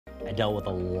I dealt with a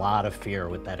lot of fear,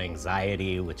 with that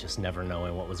anxiety, with just never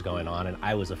knowing what was going on, and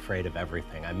I was afraid of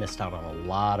everything. I missed out on a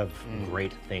lot of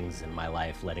great things in my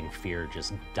life, letting fear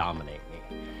just dominate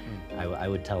me. I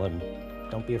would tell him,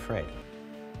 don't be afraid.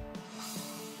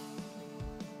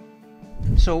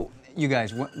 So, you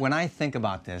guys, when I think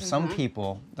about this, some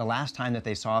people, the last time that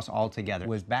they saw us all together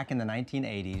was back in the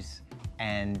 1980s,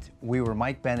 and we were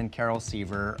Mike, Ben, and Carol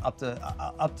Seaver up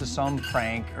to some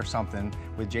prank or something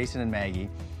with Jason and Maggie,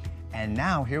 and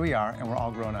now here we are, and we're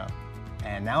all grown up.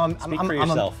 And now Speak for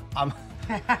yourself.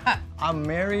 I'm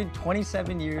married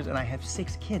 27 years, and I have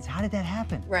 6 kids. How did that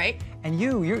happen? Right. And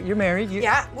you're married.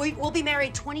 Yeah, we'll be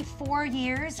married 24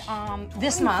 years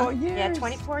this month. Years. Yeah,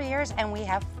 24 years, and we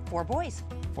have 4 boys.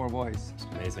 4 boys. It's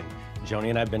amazing. Joni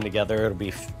and I have been together, it'll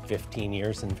be 15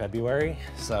 years in February,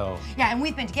 so. Yeah, and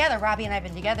we've been together, Robbie and I have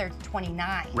been together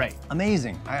 29. Right.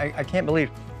 Amazing. I can't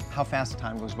believe how fast the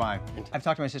time goes by. I've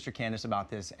talked to my sister Candace about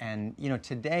this, and you know,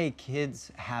 today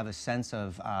kids have a sense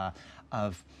of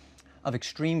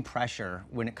extreme pressure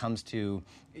when it comes to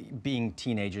being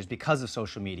teenagers because of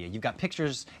social media. You've got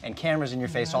pictures and cameras in your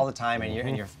face all the time,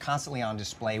 and you're constantly on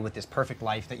display with this perfect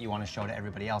life that you want to show to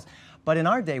everybody else. But in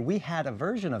our day, we had a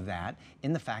version of that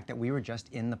in the fact that we were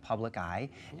just in the public eye,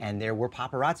 and there were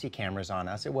paparazzi cameras on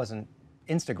us. It wasn't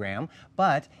Instagram,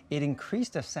 but it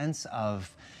increased a sense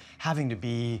of having to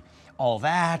be all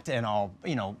that and all,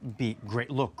 you know, be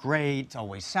great, look great,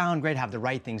 always sound great, have the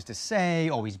right things to say,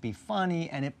 always be funny,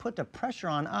 and it put the pressure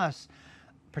on us,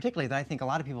 particularly that I think a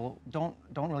lot of people don't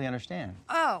really understand.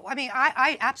 Oh, I mean,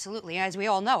 I absolutely, as we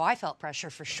all know, I felt pressure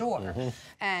for sure.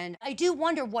 And I do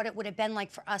wonder what it would have been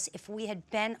like for us if we had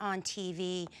been on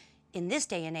TV in this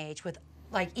day and age with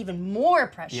like even more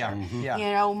pressure, you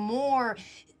know, more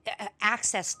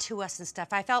access to us and stuff.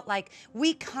 I felt like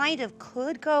we kind of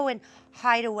could go and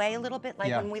hide away a little bit,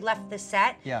 like when we left the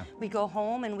set, we go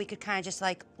home and we could kind of just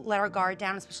like let our guard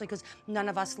down, especially because none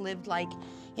of us lived like,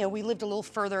 you know, we lived a little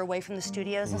further away from the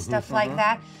studios and stuff like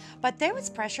that. But there was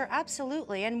pressure,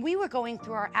 absolutely, and we were going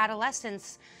through our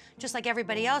adolescence just like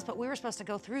everybody else, but we were supposed to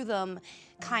go through them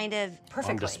kind of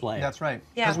perfectly. On display. That's right.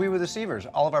 Because we were the Seavers.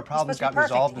 All of our problems got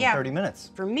resolved in 30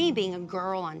 minutes. For me, being a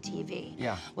girl on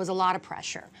TV was a lot of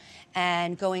pressure.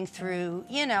 And going through,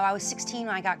 you know, I was 16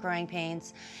 when I got growing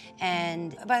pains.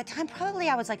 And by the time probably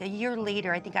I was like a year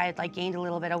later, I think I had like gained a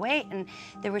little bit of weight, and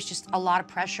there was just a lot of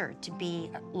pressure to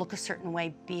look a certain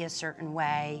way, be a certain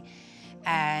way.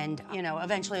 And, you know,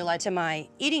 eventually led to my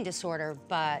eating disorder.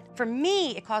 But for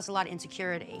me, it caused a lot of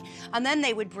insecurity. And then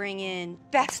they would bring in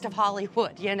best of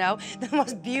Hollywood, you know, the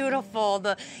most beautiful,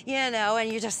 you know,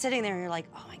 and you're just sitting there and you're like,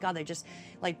 oh my God, they're just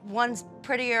like one's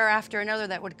prettier after another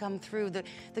that would come through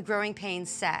the growing pains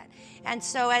set. And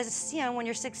so as, you know, when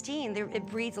you're 16, it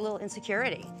breeds a little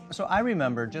insecurity. So I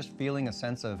remember just feeling a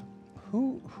sense of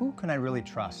who can I really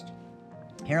trust?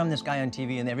 Here I'm this guy on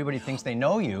TV and everybody thinks they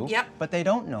know you, but they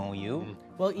don't know you.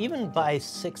 Well, even by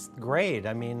 6th grade,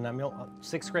 I mean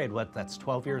 6th grade, that's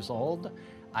 12 years old,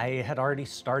 I had already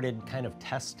started kind of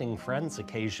testing friends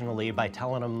occasionally by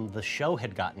telling them the show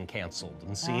had gotten canceled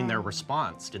and seeing their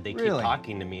response. Did they keep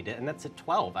talking to me? And that's at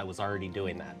 12, I was already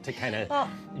doing that to kind of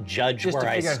judge where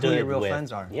I stood. Just to figure out who your real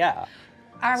friends are. Yeah.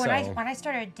 When I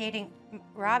started dating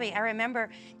Robbie, I remember,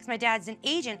 because my dad's an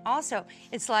agent also,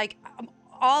 it's like,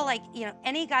 all like, you know,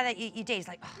 any guy that you date is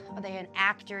like, oh, are they an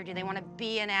actor? Do they want to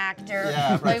be an actor?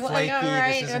 Yeah, right, like, flaky,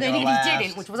 right. this isn't He gonna last.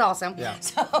 didn't, which was awesome. Yeah.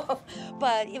 So,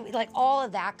 but it, like all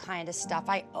of that kind of stuff,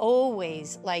 I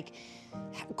always like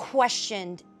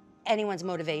questioned anyone's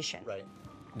motivation. Right.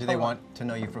 Do they want to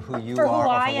know you for who you For who are or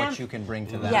I for am? what you can bring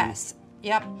to them? Yes.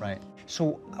 Yep. Right.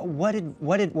 So what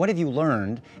have you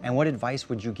learned, and what advice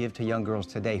would you give to young girls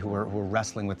today who are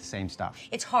wrestling with the same stuff?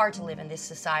 It's hard to live in this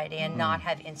society and not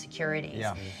have insecurities.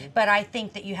 Yeah. But I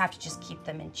think that you have to just keep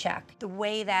them in check. The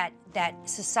way that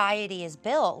society is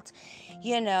built,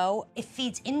 you know, it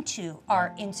feeds into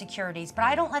our insecurities, but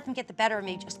I don't let them get the better of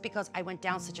me just because I went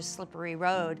down such a slippery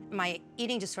road. My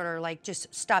eating disorder like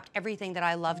just stopped everything that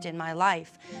I loved in my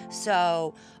life.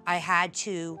 So I had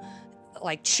to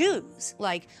like choose,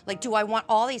 like do I want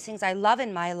all these things I love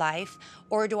in my life,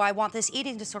 or do I want this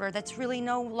eating disorder that's really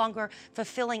no longer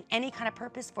fulfilling any kind of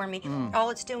purpose for me?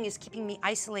 All it's doing is keeping me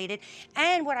isolated.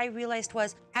 And what I realized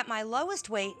was, at my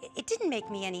lowest weight, it didn't make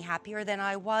me any happier than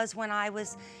I was when I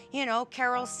was, you know,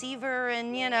 Carol Seaver,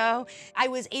 and, you know, I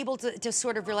was able to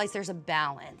sort of realize there's a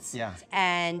balance. Yeah.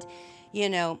 And, you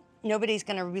know, nobody's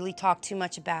going to really talk too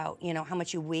much about, how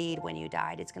much you weighed when you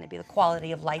died. It's going to be the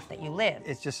quality of life that you live.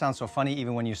 It just sounds so funny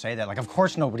even when you say that. Like, of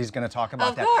course nobody's going to talk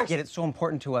about that. Of course. Yet it's so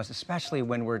important to us, especially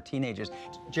when we're teenagers.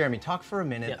 Jeremy, talk for a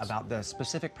minute about the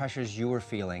specific pressures you were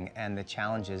feeling and the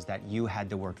challenges that you had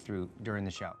to work through during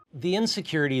the show. The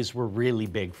insecurities were really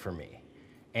big for me.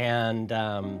 And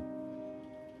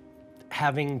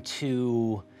having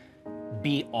to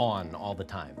be on all the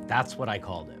time. That's what I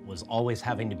called it, was always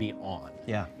having to be on.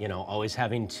 Yeah. Always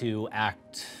having to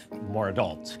act more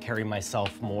adult, carry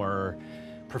myself more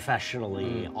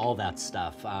professionally, all that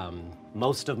stuff.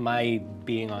 Most of my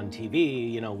being on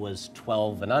TV, was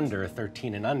 12 and under,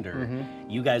 13 and under.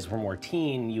 You guys were more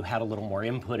teen, you had a little more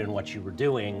input in what you were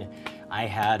doing. I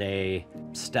had a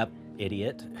step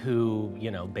idiot who,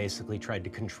 basically tried to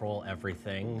control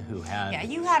everything, who had... Yeah,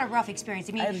 you had a rough experience.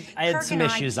 I mean, I had Kirk some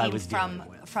and issues I was dealing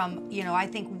with. From, I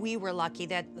think we were lucky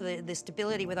that the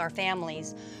stability with our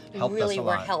families Helped really us a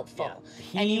were lot. helpful.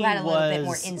 Yeah. And you had a little bit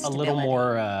more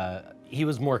instability. He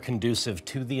was more conducive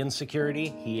to the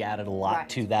insecurity. He added a lot Right.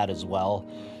 to that as well.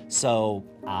 So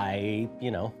I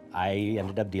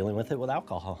ended up dealing with it with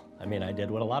alcohol. I mean, I did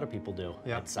what a lot of people do.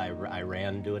 Yeah. I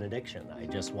ran to an addiction. I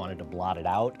just wanted to blot it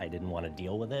out. I didn't want to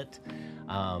deal with it.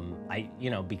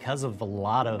 Because of a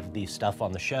lot of the stuff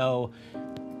on the show,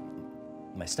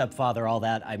 my stepfather, all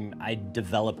that, I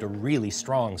developed a really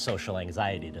strong social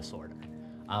anxiety disorder.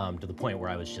 To the point where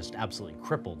I was just absolutely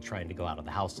crippled trying to go out of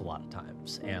the house a lot of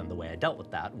times. And the way I dealt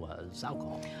with that was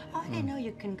alcohol. Oh, I didn't know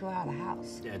you couldn't go out of the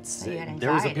house. So you had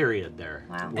There was a anxiety. period there.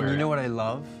 Wow. And you know what I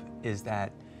love is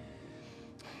that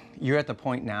you're at the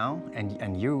point now,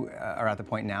 and you are at the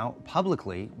point now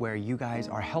publicly where you guys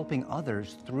are helping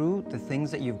others through the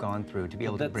things that you've gone through to be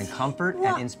able to bring comfort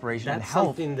and inspiration and That's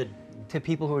help something that to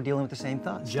people who are dealing with the same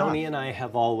thoughts. Joni and I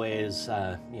have always,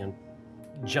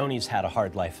 Joni's had a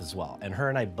hard life as well, and her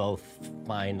and I both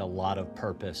find a lot of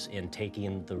purpose in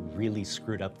taking the really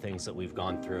screwed up things that we've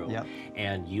gone through Yep.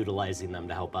 and utilizing them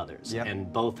to help others. Yep.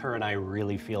 And both her and I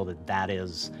really feel that that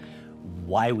is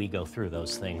why we go through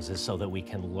those things, is so that we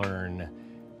can learn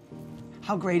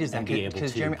How great is that? and be able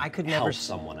Because to Jeremy, I could never help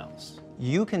someone else.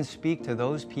 You can speak to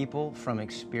those people from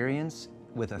experience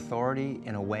with authority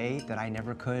in a way that I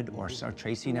never could, or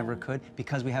Tracey never could,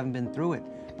 because we haven't been through it.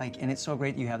 And it's so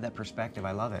great you have that perspective.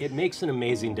 I love it. It makes an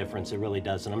amazing difference. It really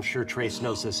does, and I'm sure Trace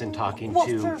knows this in talking Well,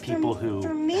 to people for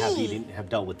who me, have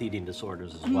dealt with eating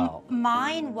disorders as well.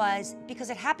 Mine was,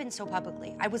 because it happened so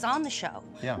publicly, I was on the show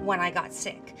Yeah. when I got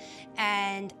sick,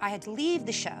 and I had to leave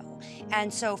the show.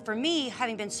 And so for me,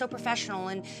 having been so professional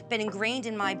and been ingrained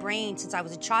in my brain since I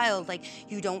was a child, like,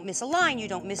 you don't miss a line, you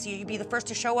be the first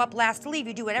to show up, last to leave,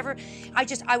 you do whatever.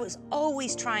 I was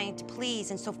always trying to please,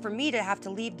 and so for me to have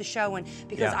to leave the show, and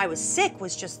because I was sick,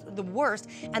 was just the worst.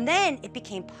 And then it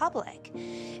became public.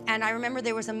 And I remember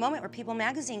there was a moment where People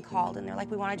magazine called and they're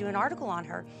like, we want to do an article on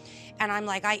her. And I'm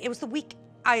like, it was the week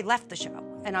I left the show,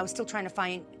 and I was still trying to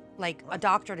find like a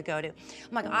doctor to go to. I'm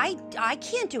like, I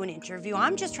can't do an interview.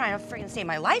 I'm just trying to freaking save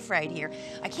my life right here.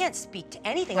 I can't speak to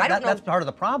anything. Well, I don't know. That's part of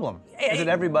the problem, is that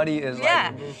everybody is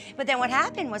Yeah, like... but then what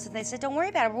happened was that they said, don't worry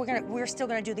about it. We're still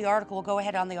gonna do the article. We'll go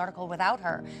ahead on the article without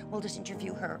her. We'll just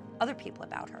interview other people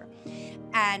about her.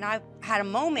 And I had a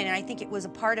moment, and I think it was a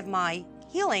part of my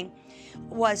healing,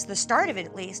 was the start of it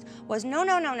at least, was no.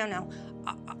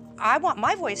 I want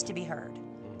my voice to be heard.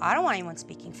 I don't want anyone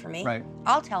speaking for me. Right.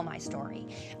 I'll tell my story.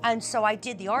 And so I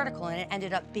did the article, and it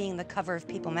ended up being the cover of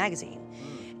People magazine.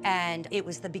 And it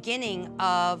was the beginning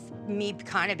of me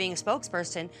kind of being a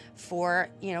spokesperson for,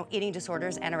 eating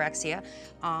disorders, anorexia,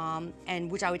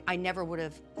 and which I never would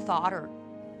have thought or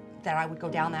that I would go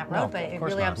down that road. No, but of it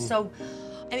course really, not.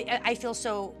 I feel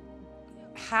so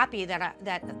happy that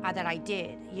I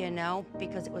did,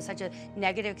 because it was such a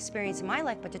negative experience in my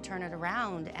life, but to turn it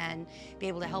around and be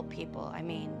able to help people. I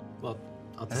mean, Well,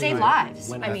 I'll tell save you, lives.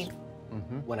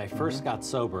 When I first got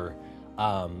sober,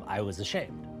 I was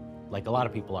ashamed, like a lot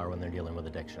of people are when they're dealing with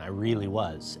addiction. I really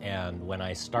was. And when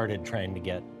I started trying to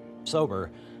get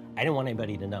sober, I didn't want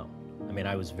anybody to know. I mean,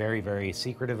 I was very, very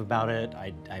secretive about it.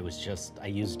 I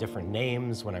used different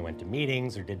names when I went to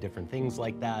meetings or did different things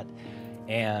like that.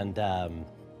 And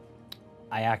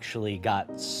I actually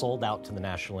got sold out to the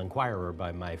National Enquirer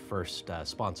by my first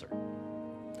sponsor.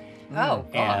 Oh,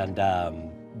 God.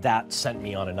 And that sent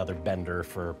me on another bender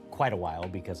for quite a while,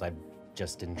 because I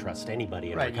just didn't trust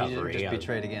anybody in recovery. You just I was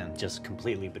betrayed again. Just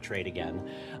completely betrayed again.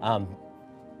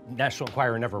 National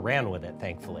Enquirer never ran with it,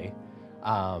 thankfully.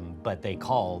 But they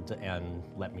called and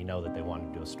let me know that they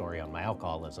wanted to do a story on my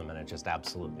alcoholism, and it just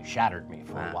absolutely shattered me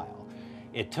for a while.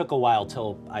 it took a while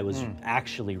till I was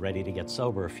actually ready to get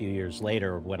sober a few years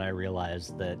later when I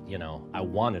realized that, you know, I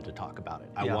wanted to talk about it.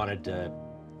 I wanted to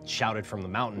shout it from the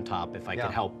mountaintop if I could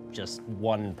help just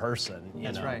one person, you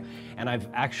know. That's right. And I've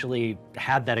actually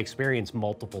had that experience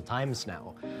multiple times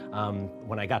now.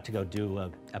 When I got to go do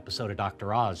an episode of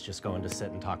Dr. Oz, just going to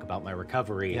sit and talk about my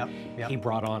recovery, he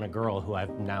brought on a girl who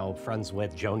I'm now friends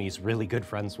with. Joni's really good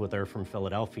friends with her from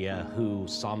Philadelphia, who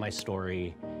saw my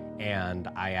story, and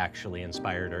I actually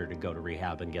inspired her to go to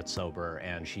rehab and get sober,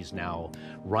 and she's now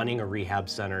running a rehab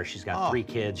center. She's got 3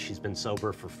 kids. She's been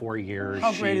sober for 4 years.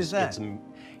 How great is that?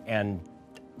 And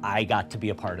I got to be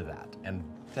a part of that. And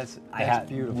that's I had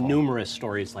beautiful. Numerous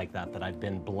stories like that that I've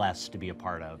been blessed to be a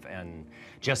part of, and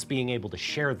just being able to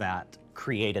share that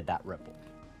created that ripple.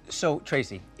 So,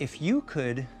 Tracey, if you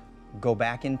could go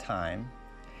back in time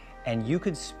and you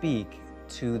could speak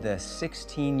to the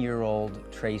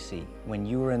 16-year-old Tracey when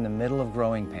you were in the middle of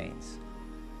growing pains,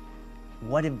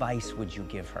 what advice would you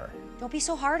give her? Don't be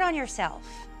so hard on yourself.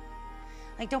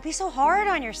 Like, don't be so hard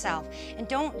on yourself, and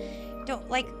don't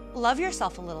like, love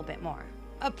yourself a little bit more.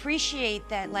 Appreciate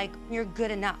that, like, you're good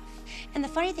enough. And the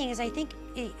funny thing is, I think,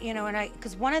 you know,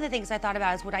 because one of the things I thought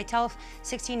about is, would I tell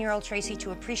 16-year-old Tracey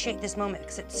to appreciate this moment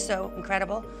because it's so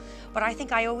incredible? But I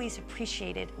think I always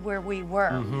appreciated where we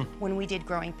were when we did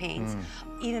Growing Pains.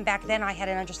 Even back then, I had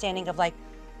an understanding of, like,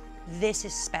 this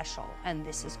is special and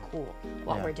this is cool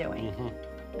what we're doing.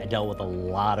 I dealt with a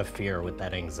lot of fear, with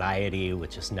that anxiety, with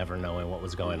just never knowing what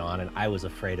was going on, and I was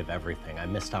afraid of everything. I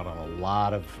missed out on a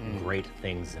lot of great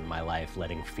things in my life,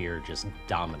 letting fear just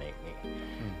dominate me.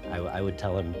 I would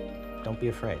tell him, don't be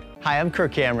afraid. Hi, I'm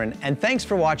Kirk Cameron, and thanks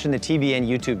for watching the TBN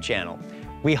YouTube channel.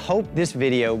 We hope this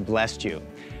video blessed you.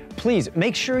 Please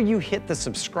make sure you hit the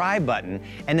subscribe button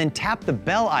and then tap the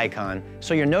bell icon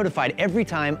so you're notified every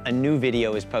time a new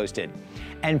video is posted.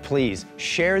 And please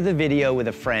share the video with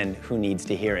a friend who needs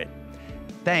to hear it.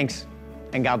 Thanks,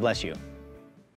 and God bless you.